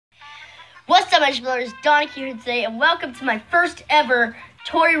my brothers, Donkey here today, and welcome to my first ever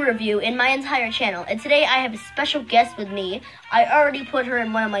toy review in my entire channel. And today I have a special guest with me. I already put her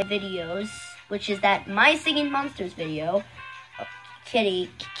in one of my videos, which is that My Singing Monsters video. Oh,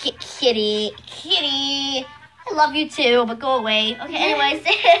 Kitty. I love you too, but go away. Okay, anyways.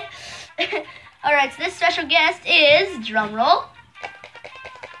 Alright, so this special guest is, drum roll.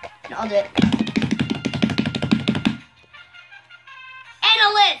 No, I'll do it.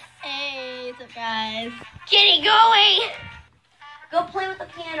 Analyst! Hey, what's up, guys? Kitty, go away! Go play with the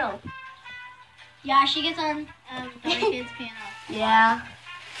piano. Yeah, she gets on the kids' piano. Yeah.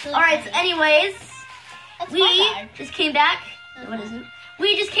 Really Alright, so funny. anyways, That's we my bag. just came back. That's What mine. is it?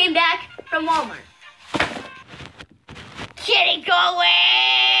 We just came back from Walmart. Kitty, go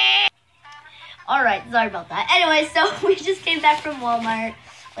away! Alright, sorry about that. Anyway, so we just came back from Walmart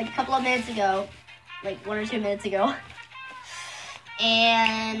like a couple of minutes ago. Like 1 or 2 minutes ago.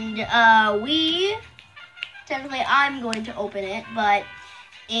 And technically I'm going to open it, but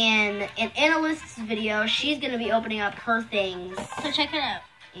in an analyst's video, she's going to be opening up her things. So check it out.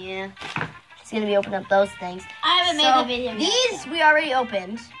 Yeah, she's going to be opening up those things. I haven't made the video yet. These we already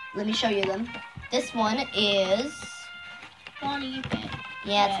opened. Let me show you them. This one is... Bonnie Fit.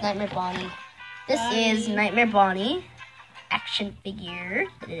 Yeah, it's Nightmare Bonnie. This is Nightmare Bonnie. Action figure.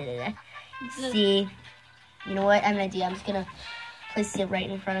 See, you know what? I have an idea. I'm just going to place it right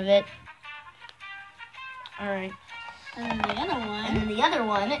in front of it. Alright. And then the other one. And then the other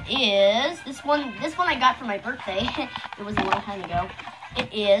one is this one I got for my birthday. It was a long time ago.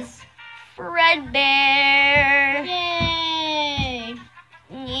 It is Fredbear. Yay!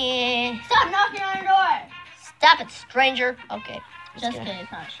 Yeah. Stop knocking on the door! Stop it, stranger. Okay. Just kidding,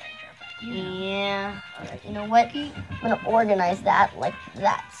 it's not a stranger, but you know. Yeah. Alright, you know what? I'm gonna organize that like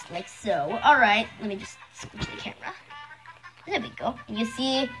that. Like so. Alright, let me just switch the camera. There we go. You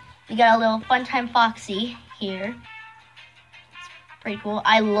see, we got a little Fun Time Foxy here. It's pretty cool.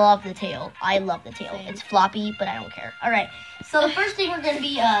 I love the tail. Same. It's floppy, but I don't care. All right. So the first thing we're going to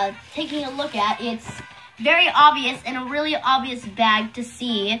be taking a look at, it's very obvious and a really obvious bag to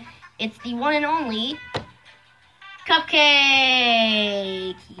see. It's the one and only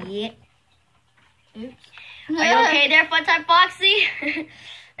Cupcake. Yeah. Oops. Are you okay there, Fun Time Foxy?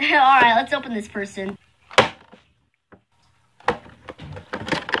 All right, let's open this person.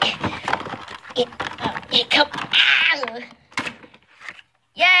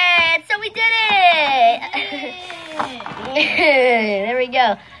 Yay! So we did it! There we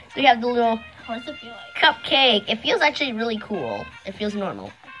go. So we have the little What does it feel like? cupcake. It feels actually really cool. It feels normal.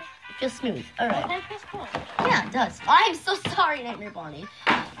 It feels smooth. All right. That feels cool. Yeah, it does. I'm so sorry, Nightmare Bonnie.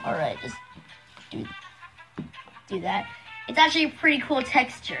 All right, just do that. It's actually a pretty cool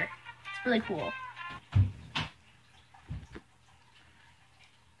texture. It's really cool.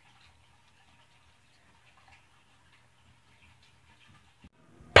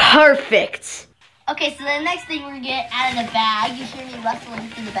 Perfect. Okay, so the next thing we're gonna get out of the bag, you hear me rustling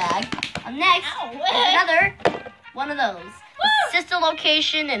through the bag. Next, another one of those. Sister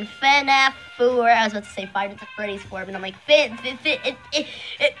Location and FNAF 4. I was about to say Five Nights at Freddy's 4, but I'm like FNAF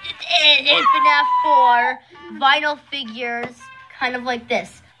 4 vinyl figures, kind of like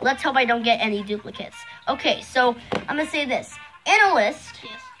this. Let's hope I don't get any duplicates. Okay, so I'm gonna say this. Analyst,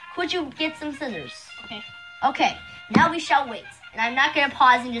 Yes. could you get some scissors? Okay. Okay, now we shall wait. And I'm not going to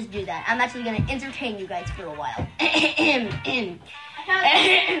pause and just do that. I'm actually going to entertain you guys for a while.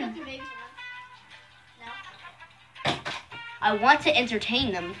 I want to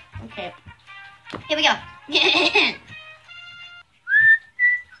entertain them. Okay. Here we go.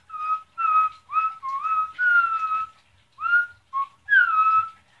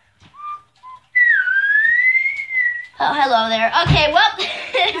 Oh, hello there. Okay, well,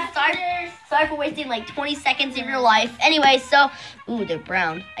 sorry for wasting like 20 seconds of your life. Anyway, so, ooh, they're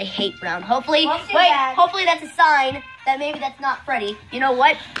brown. I hate brown. Hopefully that's a sign that maybe that's not Freddy. You know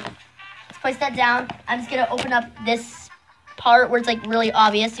what? Let's place that down. I'm just gonna open up this part where it's like really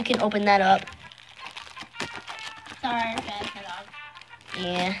obvious. You can open that up. Sorry, bad my dog.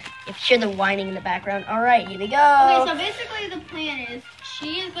 Yeah, you hear the whining in the background. All right, here we go. Okay, so basically the plan is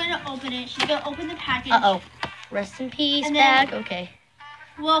she is going to open it. She's going to open the package. Uh-oh. Rest in peace, And then- bag. Okay.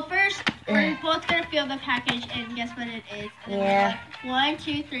 Well, first, we're both going to feel the package and guess what it is. And then Yeah. we're like,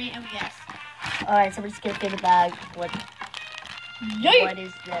 1, 2, 3, and we guess. All right, so we're just gonna feel the bag. What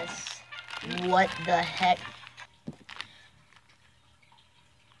is this? What the heck?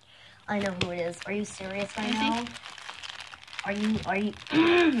 I know who it is. Are you serious right now? Are you?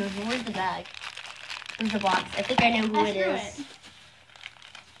 Where's the bag? Where's the box? I think I know who it is.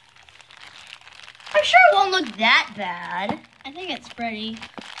 I'm sure it won't look that bad. I think it's Freddy.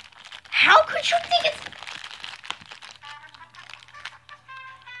 How How could you think it's...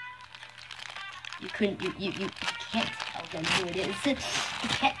 You couldn't, you can't tell them who it is. You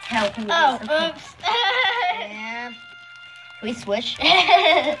can't tell who it is. Oh, Okay. oops. Yeah. Can we switch?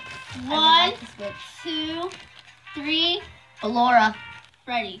 1, 2, 3. Laura.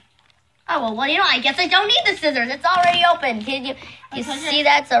 Ready. Oh, well, you know, I guess I don't need the scissors. It's already open. Can you see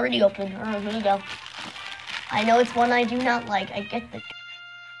that? It's already open. All right, here we go. I know it's one I do not like. I get the...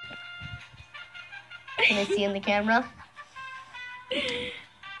 Can I see in the camera? Can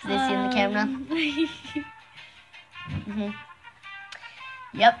I see in the camera?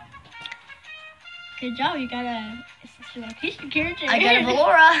 Yep. Good job. You got a sister location character. I got a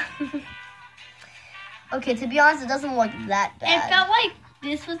Valora. Okay, to be honest, it doesn't look that bad. It felt like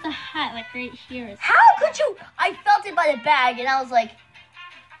this was the hat, like right here. How could you? I felt it by the bag, and I was like,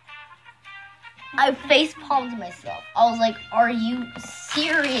 I face palmed myself. I was like, are you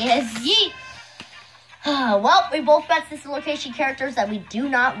serious? Yeet. Well, we both got sister location characters that we do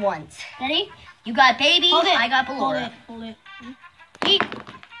not want. Ready? You got Baby, Hold it. I got Ballora. Hold it. Yeet.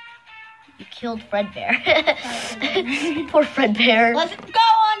 You killed Fredbear. Poor Fredbear. Let's go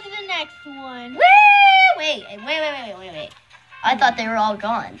on to the next one. Wait. I thought they were all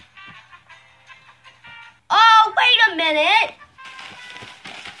gone. Oh, wait a minute.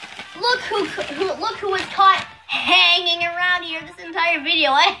 Look who was caught hanging around here this entire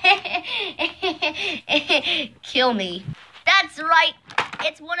video. Kill me. That's right.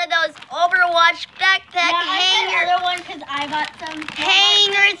 It's one of those Overwatch backpack hanger. Another one because I got some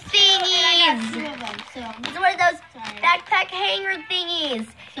hanger and I got thingies. 2 of them. So It's one of those sorry. backpack hanger thingies.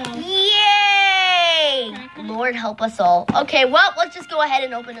 So Yay! Lord help us all. Okay, well, let's just go ahead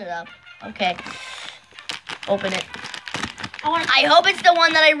and open it up. Okay. Open it. I hope it's the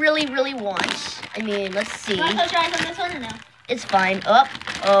one that I really, really want. I mean, let's see. You want to close your eyes on this one or no? It's fine. Oh.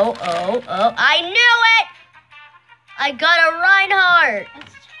 I knew it! I got a Reinhardt.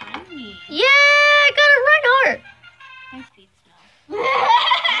 That's tiny. Yeah, I got a Reinhardt. My feet smell.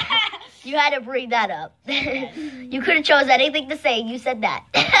 You had to bring that up. You could have chose anything to say. You said that.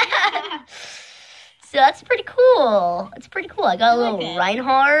 So that's pretty cool. It's pretty cool. I got a little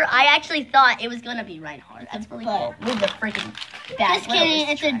Reinhardt. I actually thought it was going to be Reinhardt. That's really cool. Move the freaking back. Just kidding.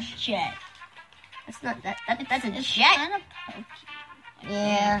 It's a jet. That's not that. That's a jet. Kind of pokey.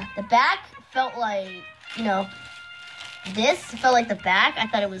 Yeah. The back felt like, this felt like the back. I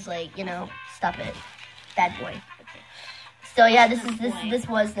thought it was like, stop it. Bad boy. So yeah, this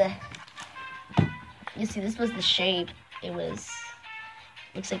was the, you see, this was the shape. It was,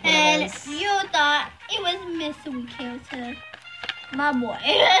 looks like one And of those. you thought it was Miss Weekend, my boy.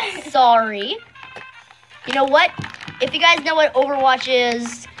 Sorry. You know what? If you guys know what Overwatch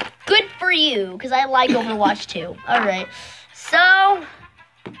is, good for you, because I like Overwatch too. All right. So,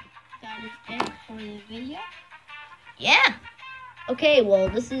 That is it for the video. yeah. Okay, well,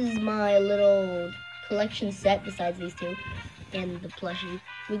 this is my little collection set besides these two and the plushie.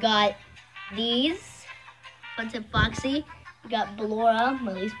 We got these, Fun Tip Foxy. We got Ballora,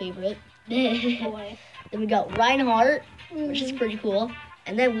 my least favorite. Boy. Then we got Reinhardt, which is pretty cool.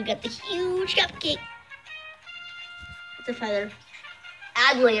 And then we got the huge cupcake. It's a feather.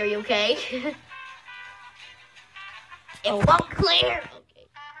 Adley, are you okay? It won't clear. Okay.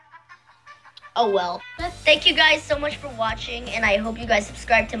 Oh well. Thank you guys so much for watching, and I hope you guys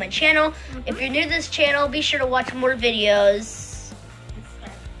subscribe to my channel. If you're new to this channel, be sure to watch more videos.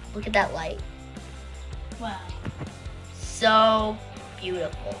 Look at that light. Wow. So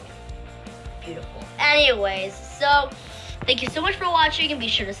beautiful. Beautiful. Anyways, so thank you so much for watching, and be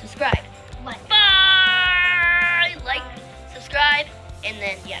sure to subscribe. Like. Bye! Like, subscribe, and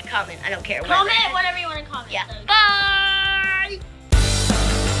then, yeah, comment. I don't care. Comment whatever you want to comment. Yeah. So. Bye!